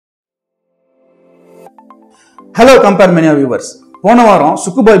Hello Compare Mania viewers. போன வாரம்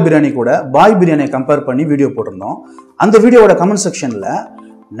Sukkubhai Biriyani கூட பாய் பிரியாணியை கம்பேர் பண்ணி வீடியோ போட்டிருந்தோம். அந்த வீடியோவோட கமெண்ட் செக்ஷன்ல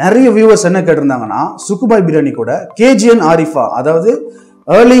நிறைய வியூவர்ஸ் என்ன கேட்டிருந்தாங்கன்னா Sukkubhai Biriyani கூட KGN Aarifa அதாவது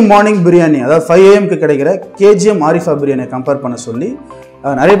early morning biryani அதாவது 5 am க்கு கிடைக்கிற KGM Aarifa பிரியாணியை கம்பேர் பண்ண சொல்லி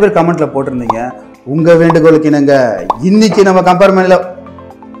நிறைய பேர் கமெண்ட்ல போட்டிருந்தீங்க. உங்க வேண்டுகோளுக்கு என்னங்க இன்னைக்கு நம்ம கம்பேர் பண்ணல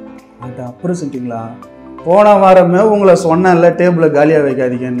அப்புறம் சொல்லிட்டீங்களா? போன வாரமே உங்களை சொன்னேன்ல டேபிள காலியா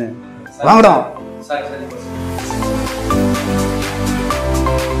வைக்காதீங்கன்னு. வாங்கடா.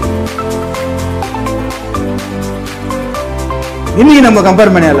 இன்னைக்கு நம்ம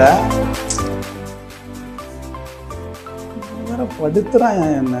கம்பேர் பண்ணியால வேற படுத்துறான்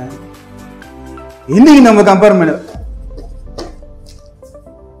என்ன? இன்னைக்கு நம்ம கம்பேர் பண்ண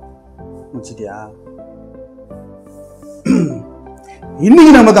முடிச்சிட்டியா?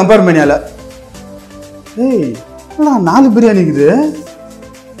 இன்னைக்கு நம்ம கம்பேர் பண்ணியால ஏய் என்னடா 4 பிரியாணி இருக்குது.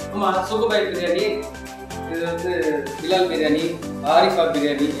 ஆமா Sukkubhai Biriyani இது வந்து Bilal Biryani Aarifa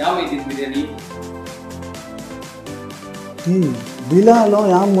Biryani Mohideen Biryani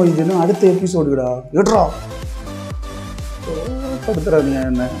பிலாலும் Mohideen அடுத்த எபிசோடுடா ஏட்றா படுத்துறாதீங்க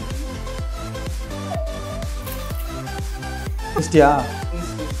என்ன கிறிஸ்டியா.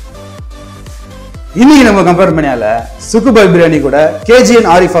 இன்னைக்கு நம்ம கம்பேர் பண்ணியால Sukkubhai Biriyani கூட KGN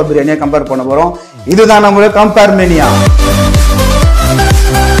Aarifa பிரியாணியை கம்பேர் பண்ண போறோம். இதுதான் நம்மளோட கம்பேர் மேனியா.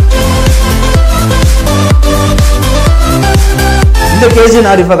 இந்த KGN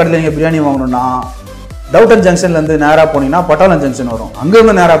Aarifa கடையில் நீங்க பிரியாணி வாங்கணும்னா டவுட்டன் ஜங்ஷன்ல இருந்து நேரா போனீங்கன்னா பட்டாளம் ஜங்ஷன் வரும்.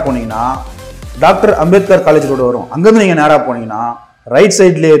 அங்கிருந்து நேரா போனீங்கன்னா டாக்டர் அம்பேத்கர் காலேஜ் ரோடு வரும். அங்கிருந்து நீங்க நேரா போனீங்கன்னா ரைட்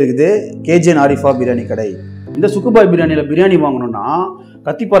சைட்லயே இருக்குது KGN Aarifa பிரியாணி கடை. இந்த Sukkubhai பிரியாணியில பிரியாணி வாங்கணும்னா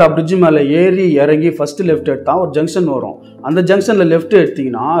கத்திப்பாரா பிரிட்ஜ் மேல ஏறி இறங்கி ஃபர்ஸ்ட் லெஃப்ட் எடுத்தா ஒரு ஜங்ஷன் வரும். அந்த ஜங்ஷன்ல லெஃப்ட்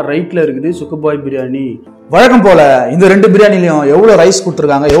எடுத்தீங்கன்னா ரைட்ல இருக்குது Sukkubhai பிரியாணி. வழக்கம் போல இந்த ரெண்டு பிரியாணிலையும் எவ்வளவு ரைஸ்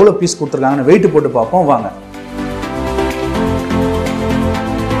கொடுத்துருக்காங்க எவ்வளவு பீஸ் கொடுத்துருக்காங்கன்னு வெயிட் போட்டு பார்ப்போம் வாங்க.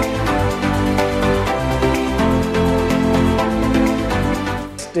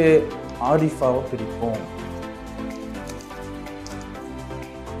 ஆரிஃபாவை பிரிப்போம்.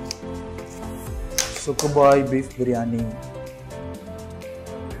 Sukkubhai beef biryani.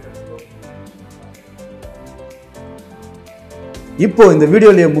 இப்போ இந்த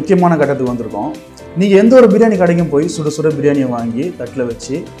வீடியோலயே முக்கியமான கட்டத்துக்கு வந்திருக்கோம். நீங்க எந்த ஒரு பிரியாணி கடைக்கும் போய் சுட சுட பிரியாணியை வாங்கி தட்டில்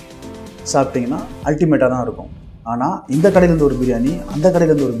வச்சு சாப்பிட்டீங்கன்னா அல்டிமேட்டா தான் இருக்கும். ஆனா இந்த கடையில இருந்து ஒரு பிரியாணி அந்த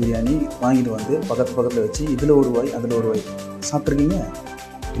கடையில இருந்து ஒரு பிரியாணி வாங்கிட்டு வந்து பக்கத்துல வச்சு இதுல ஒரு வாய் அதுல ஒரு வாய் சாப்பிட்ருக்கீங்க?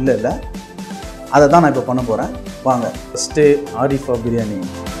 இல்ல அதை தான் நான் இப்போ பண்ண போறேன். வாங்க ஃபர்ஸ்ட் Aarifa பிரியாணி.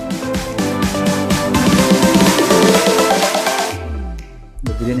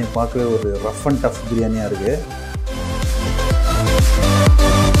 இந்த பிரியாணியை பார்க்கவே ஒரு ரஃப் அண்ட் டஃப் பிரியாணியா இருக்கு.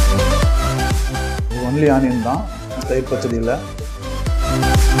 ஒன்லி ஆனியன் தான், தயிர் பச்சடி இல்லை.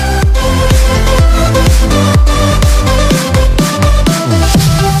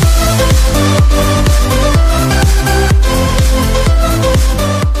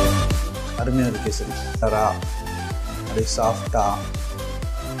 அருமையாக இருக்கு. சரி கலரா அப்படியே சாஃப்டா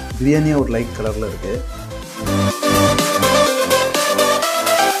பிரியாணியே ஒரு லைட் கலர்ல இருக்கு.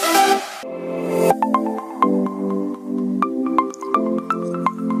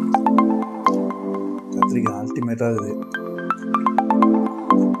 கத்திரிக்காய் அல்டிமேட்டா இருக்குது.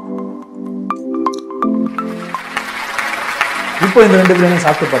 இப்போ இந்த ரெண்டு பிரியாணியும்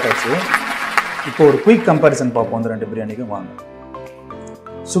சாப்பிட்டு பார்த்தாச்சு. இப்போ ஒரு குயிக் கம்பேரிசன் பார்ப்போம் இந்த ரெண்டு பிரியாணிக்கும். வாங்க.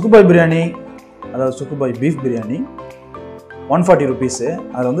 Sukkubhai பிரியாணி அதாவது Sukkubhai beef பிரியாணி 140 rupees.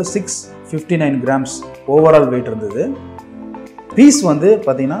 அதில் வந்து 659 grams ஓவரால் வெயிட் இருந்தது. பீஸ் வந்து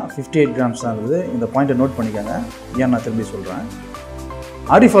பார்த்தீங்கன்னா 58 grams தான் இருந்தது. இந்த பாயிண்ட்டை நோட் பண்ணிக்கோங்க, ஏன் நான் திரும்பி சொல்கிறேன்.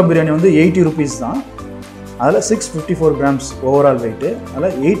 Aarifa பிரியாணி வந்து 80 rupees தான். அதில் 654 grams ஓவரால் வெயிட்டு,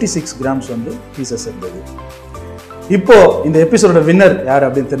 அதில் 86 grams வந்து பீசஸ் இருந்தது. இப்போ இந்த எபிசோட வின்னர் யார்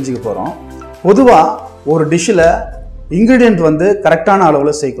அப்படின்னு தெரிஞ்சுக்க போகிறோம். பொதுவாக ஒரு டிஷ்ஷில் இன்க்ரீடியன்ட் வந்து கரெக்டான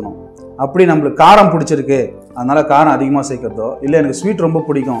அளவில் சேர்க்கணும். அப்படி நம்மளுக்கு காரம் பிடிச்சிருக்கு அதனால காரம் அதிகமாக சேர்க்கறதோ, இல்லை எனக்கு ஸ்வீட் ரொம்ப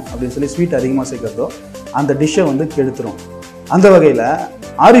பிடிக்கும் அப்படின்னு சொல்லி ஸ்வீட் அதிகமாக சேர்க்கறதோ அந்த டிஷ்ஷை வந்து கெடுத்துரும். அந்த வகையில்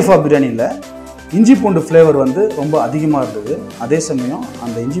Aarifa பிரியாணியில் இஞ்சி பூண்டு ஃப்ளேவர் வந்து ரொம்ப அதிகமாக இருந்தது. அதே சமயம்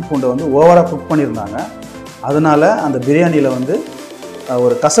அந்த இஞ்சி பூண்டை வந்து ஓவராக குக் பண்ணியிருந்தாங்க. அதனால அந்த பிரியாணியில் வந்து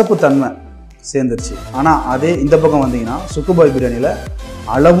ஒரு கசப்பு தன்மை சேர்ந்துருச்சு. ஆனால் அதே இந்த பக்கம் வந்தீங்கன்னா Sukkubhai பிரியாணியில்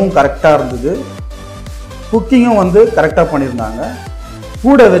அளவும் கரெக்டாக இருந்தது, குக்கிங்கும் வந்து கரெக்டாக பண்ணியிருந்தாங்க.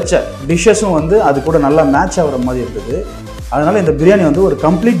 கூட வச்ச டிஷ்ஷஸும் வந்து அது கூட நல்லா மேட்ச் ஆகிற மாதிரி இருந்தது. அதனால இந்த பிரியாணி வந்து ஒரு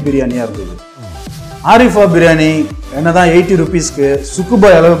கம்ப்ளீட் பிரியாணியாக இருந்தது. Aarifa பிரியாணி என்னதான் 80 rupeesக்கு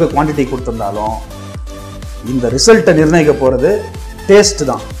Sukkubhai அளவுக்கு குவான்டிட்டி கொடுத்துருந்தாலும் இந்த ரிசல்ட்டை நிர்ணயிக்க போகிறது டேஸ்ட்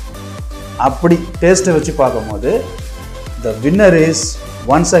தான். அப்படி டேஸ்ட்டை வச்சு பார்க்கும்போது the winner is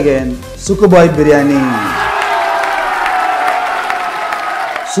once again Sukkubhai Biriyani.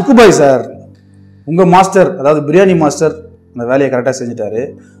 Sukkubhai sir உங்கள் மாஸ்டர், அதாவது பிரியாணி மாஸ்டர் அந்த வேலையை கரெக்டாக செஞ்சுட்டாரு.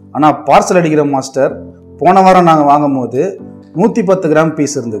 ஆனால் பார்சல் அடிக்கிற மாஸ்டர் போன வாரம் நாங்கள் வாங்கும் போது 110 கிராம்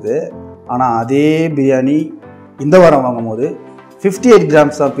பீஸ் இருந்தது. ஆனால் அதே பிரியாணி இந்த வாரம் வாங்கும் போது 58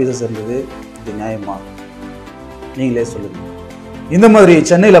 கிராம்ஸ் தான் பீசஸ் இருந்தது. இது நியாயமா? நீங்களே சொல்லுங்கள். இந்த மாதிரி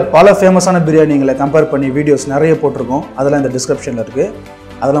சென்னையில் பல ஃபேமஸான பிரியாணிங்களை கம்பேர் பண்ணி வீடியோஸ் நிறைய போட்டிருக்கோம். அதெல்லாம் இந்த டிஸ்கிரிப்ஷனில் இருக்குது.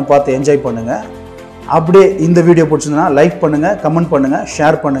 அதெல்லாம் பார்த்து என்ஜாய் பண்ணுங்கள். அப்படியே இந்த வீடியோ பிடிச்சிருந்தனா லைக் பண்ணுங்கள், கமெண்ட் பண்ணுங்கள்,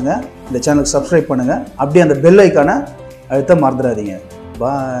 ஷேர் பண்ணுங்கள், இந்த சேனலுக்கு சப்ஸ்கிரைப் பண்ணுங்கள். அப்படியே அந்த பெல் ஐக்கானை அழுத்த மறந்துடாதீங்க.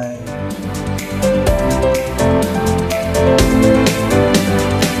 பாய்.